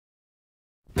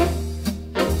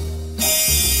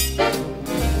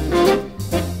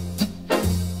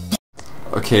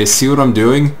Okay, see what I'm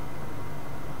doing?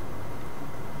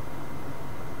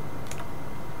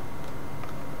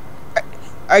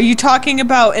 Are you talking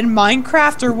about in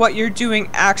Minecraft or what you're doing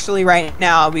actually right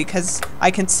now? Because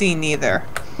I can see neither.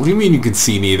 What do you mean you can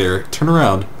see neither? Turn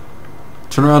around.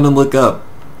 Turn around and look up.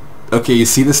 Okay, you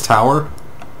see this tower?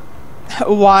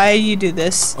 Why you do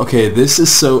this? Okay, this is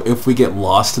so if we get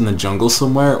lost in the jungle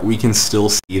somewhere, we can still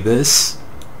see this.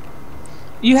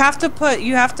 You have to put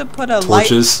a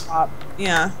Torches. light up.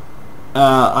 Yeah.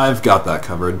 I've got that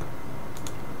covered.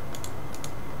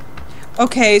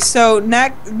 Okay, so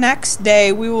next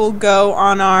day we will go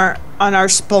on our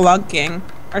spelunking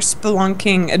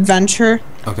adventure.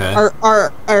 Okay.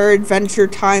 Our adventure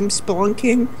time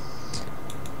spelunking.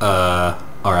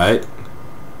 Alright.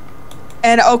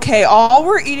 And okay, all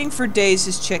we're eating for days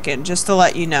is chicken, just to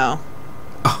let you know.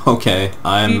 Okay,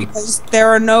 Because there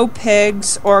are no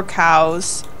pigs or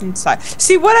cows inside.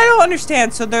 See, what I don't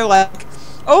understand, so they're like,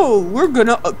 oh, we're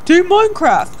gonna update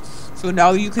Minecraft. So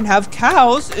now you can have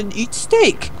cows and eat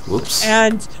steak. Whoops.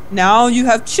 And now you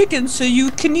have chicken so you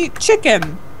can eat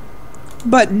chicken.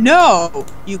 But no,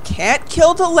 you can't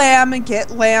kill the lamb and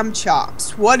get lamb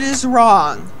chops. What is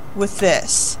wrong with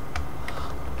this?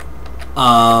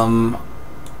 I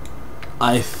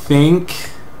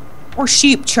think... Or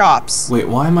sheep chops. Wait,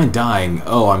 why am I dying?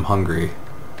 Oh, I'm hungry.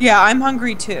 Yeah, I'm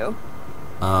hungry too.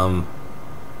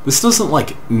 This doesn't,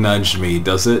 like, nudge me,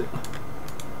 does it?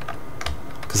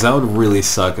 Because that would really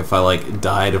suck if I, like,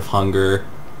 died of hunger.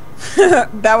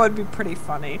 That would be pretty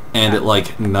funny. And it,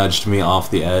 like, nudged me off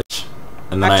the edge.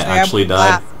 And then Actually, I actually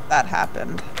died. If that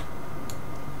happened.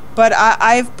 But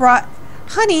I've brought...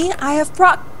 Honey, I have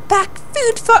brought back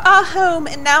food for our home,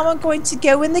 and now I'm going to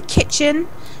go in the kitchen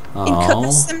and cook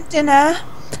us some dinner.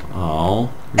 Oh,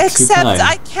 Except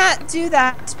I can't do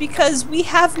that because we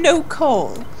have no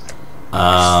coal.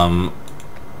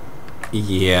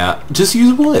 Yeah. Just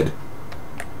use wood.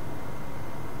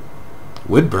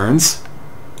 Wood burns.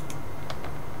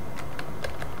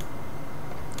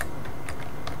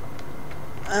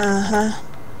 Uh-huh.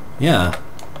 Yeah.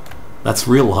 That's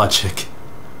real logic.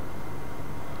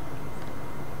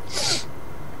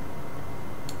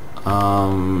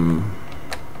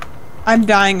 I'm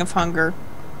dying of hunger.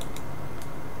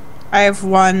 I have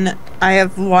one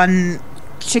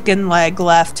chicken leg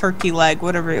left, turkey leg,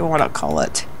 whatever you want to call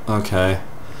it. Okay.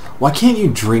 Why can't you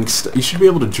drink you should be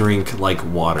able to drink, like,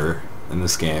 water in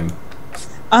this game.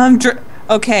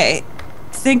 Okay.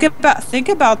 Think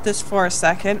about this for a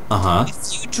second. Uh-huh.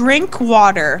 If you drink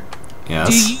water, Yes.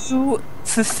 do you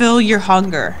fulfill your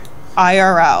hunger?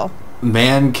 IRL.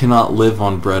 Man cannot live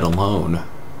on bread alone.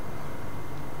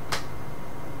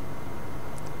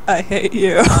 I hate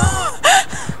you.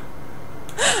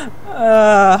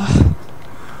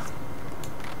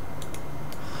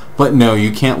 But no,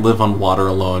 you can't live on water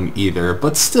alone either.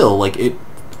 But still, like, it...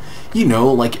 You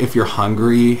know, like, if you're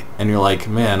hungry and you're like,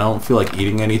 man, I don't feel like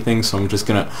eating anything, so I'm just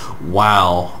gonna...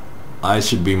 Wow. I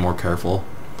should be more careful.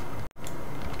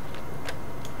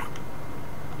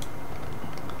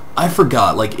 I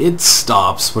forgot, like, it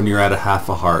stops when you're at a half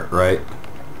a heart, right?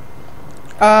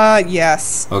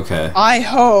 Yes. Okay. I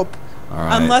hope.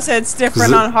 Alright. Unless it's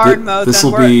different on hard mode. This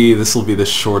will be the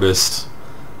shortest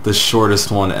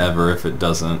one ever if it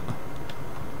doesn't.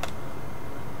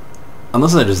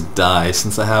 Unless I just die,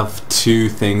 since I have 2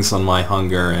 things on my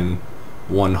hunger and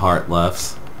 1 heart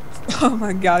left. Oh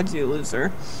my god, you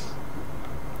loser.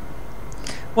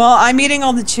 Well, I'm eating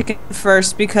all the chicken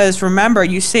first because remember,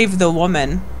 you saved the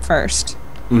woman first.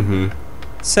 Mm-hmm.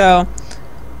 So,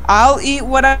 I'll eat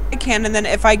what I can, and then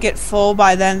if I get full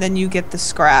by then you get the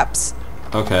scraps.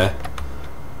 Okay.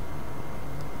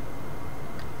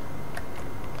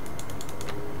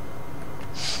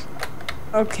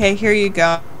 Okay, here you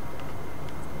go.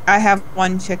 I have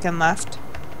 1 chicken left.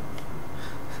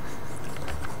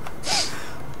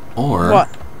 Or... What?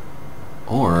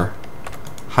 Or...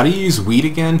 How do you use wheat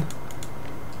again?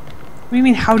 What do you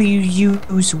mean, how do you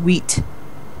use wheat?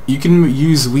 You can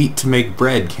use wheat to make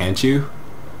bread, can't you?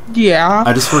 Yeah.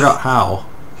 I just forgot how.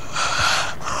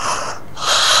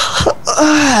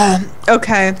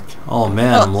 Okay. Oh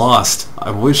man, I'm lost.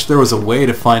 I wish there was a way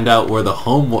to find out where the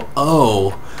home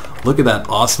Oh! Look at that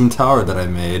awesome tower that I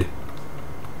made.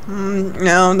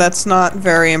 No, that's not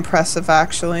very impressive,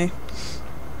 actually.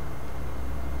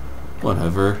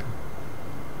 Whatever.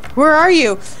 Where are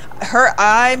you?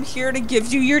 I'm here to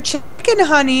give you your chicken,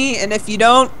 honey, and if you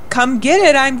don't come get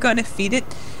it, I'm gonna feed it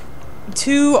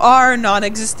to our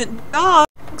non-existent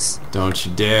dogs. Don't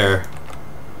you dare.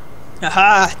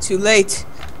 Aha, too late.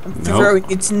 I'm throwing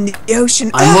it in the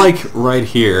ocean. I'm like right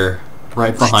here,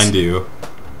 right behind you.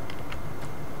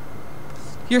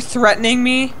 You're threatening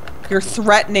me? You're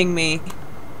threatening me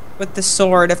with the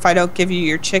sword if I don't give you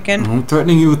your chicken? I'm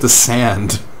threatening you with the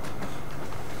sand.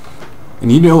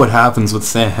 And you know what happens with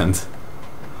sand.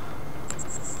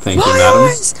 Thank you, madam.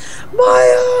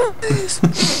 My eyes!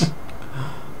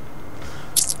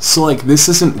 So, like, this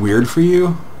isn't weird for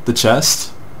you? The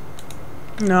chest?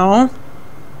 No.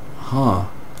 Huh.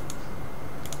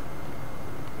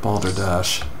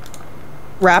 Balderdash.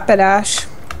 Rapidash.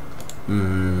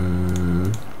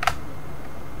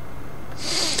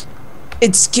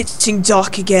 It's getting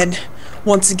dark again.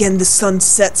 Once again, the sun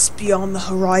sets beyond the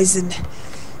horizon.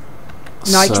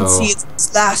 And I can see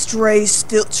its last rays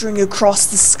filtering across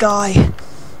the sky.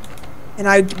 And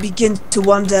I begin to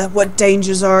wonder what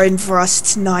dangers are in for us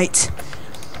tonight.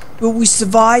 Will we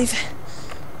survive?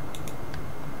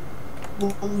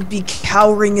 Will we be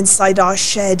cowering inside our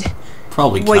shed?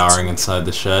 Probably cowering inside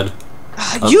the shed.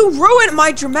 You ruined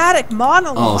my dramatic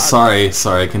monologue! Oh,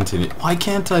 sorry, continue. Why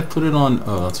can't I put it on...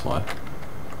 Oh, that's why.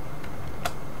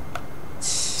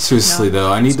 Seriously, No,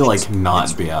 though, I need to, like,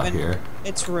 not be out here.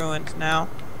 It's ruined now.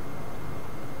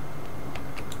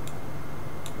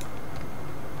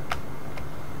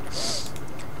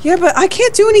 Yeah, but I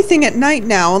can't do anything at night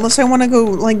now unless I want to go,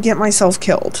 like, get myself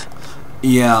killed.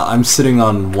 Yeah, I'm sitting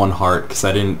on 1 heart because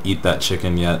I didn't eat that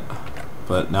chicken yet.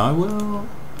 But now I will.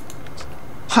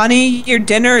 Honey, your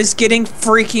dinner is getting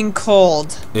freaking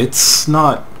cold. It's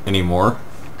not anymore.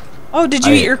 Oh, did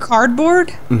you eat your cardboard?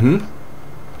 Mm-hmm.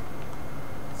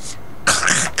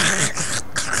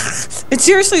 It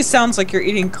seriously sounds like you're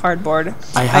eating cardboard.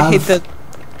 I hate the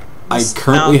I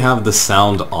currently have the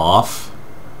sound off.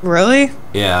 Really?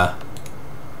 Yeah.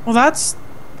 Well, that's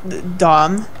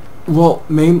dumb. Well,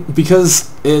 because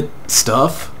it's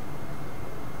stuff.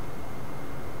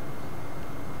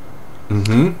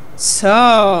 Mm-hmm.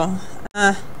 So,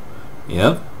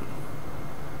 Yep.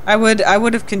 I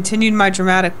would have continued my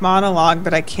dramatic monologue,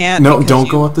 but I can't. No, don't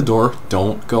go out the door.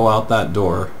 Don't go out that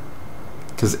door.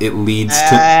 Because it leads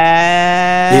to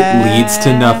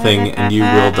nothing, and you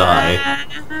will die.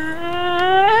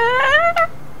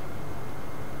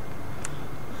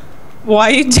 Why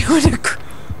are you doing a?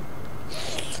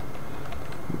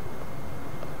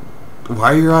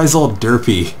 Why are your eyes all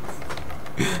derpy?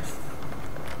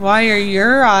 Why are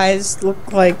your eyes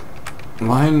look like?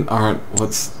 Mine aren't.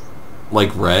 What's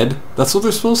like red? That's what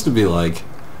they're supposed to be like.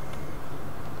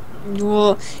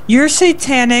 Well, you're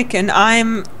satanic, and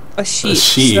I'm a sheep. A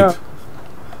sheep. So.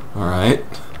 All right.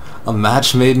 A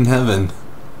match made in heaven.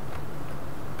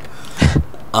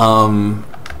 All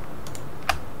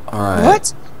right.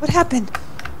 What? What happened?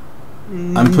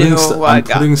 I'm putting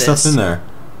stuff in there.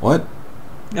 What?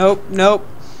 Nope, nope.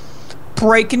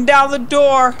 Breaking down the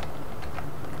door.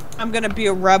 I'm gonna be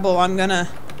a rebel. I'm gonna.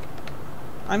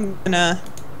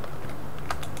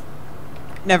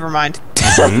 Never mind.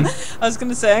 Mm-hmm. I was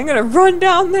gonna say I'm gonna run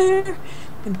down there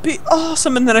and be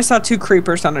awesome, and then I saw 2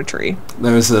 creepers on a tree.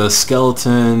 There's a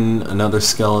skeleton, another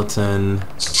skeleton.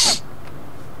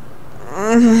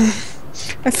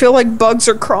 I feel like bugs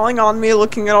are crawling on me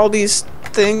looking at all these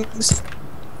things.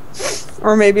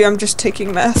 Or maybe I'm just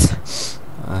taking meth.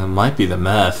 It might be the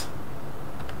meth.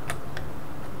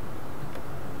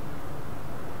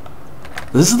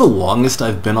 This is the longest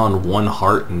I've been on 1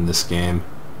 heart in this game.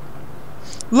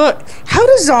 Look, how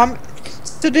do zombies...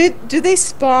 So do they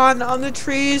spawn on the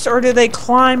trees, or do they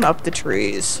climb up the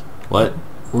trees? What?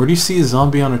 Where do you see a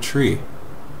zombie on a tree?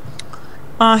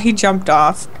 He jumped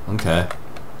off. Okay.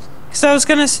 So I was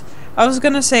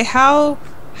gonna say, how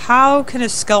can a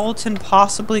skeleton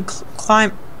possibly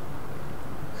climb?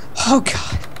 Oh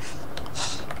god.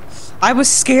 I was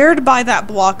scared by that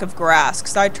block of grass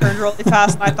because I turned really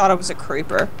fast and I thought it was a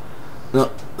creeper. No,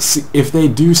 see, if they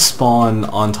do spawn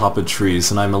on top of trees,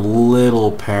 then I'm a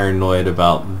little paranoid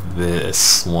about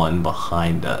this one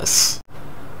behind us.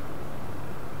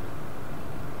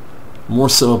 More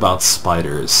so about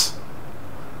spiders.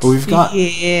 But we've got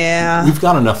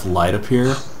enough light up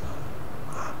here.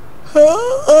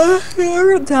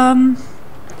 You're dumb.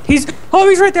 He's right there.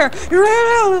 He's right there.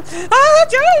 Ah,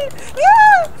 Jay!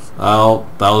 Yeah! Oh,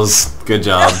 that was good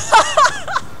job.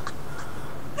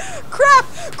 Crap!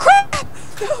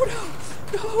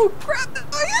 No, crap!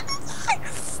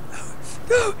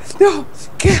 No,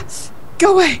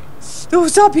 go away! No,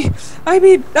 zombie! I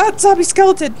mean, not zombie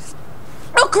skeleton!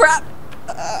 Oh, crap!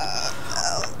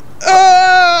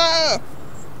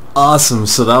 Awesome.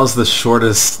 So that was the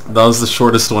shortest. That was the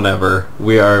shortest one ever.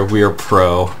 We are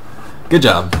pro. Good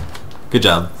job. Good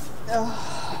job.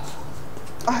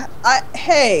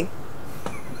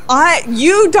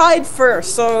 You died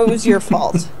first, so it was your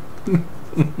fault.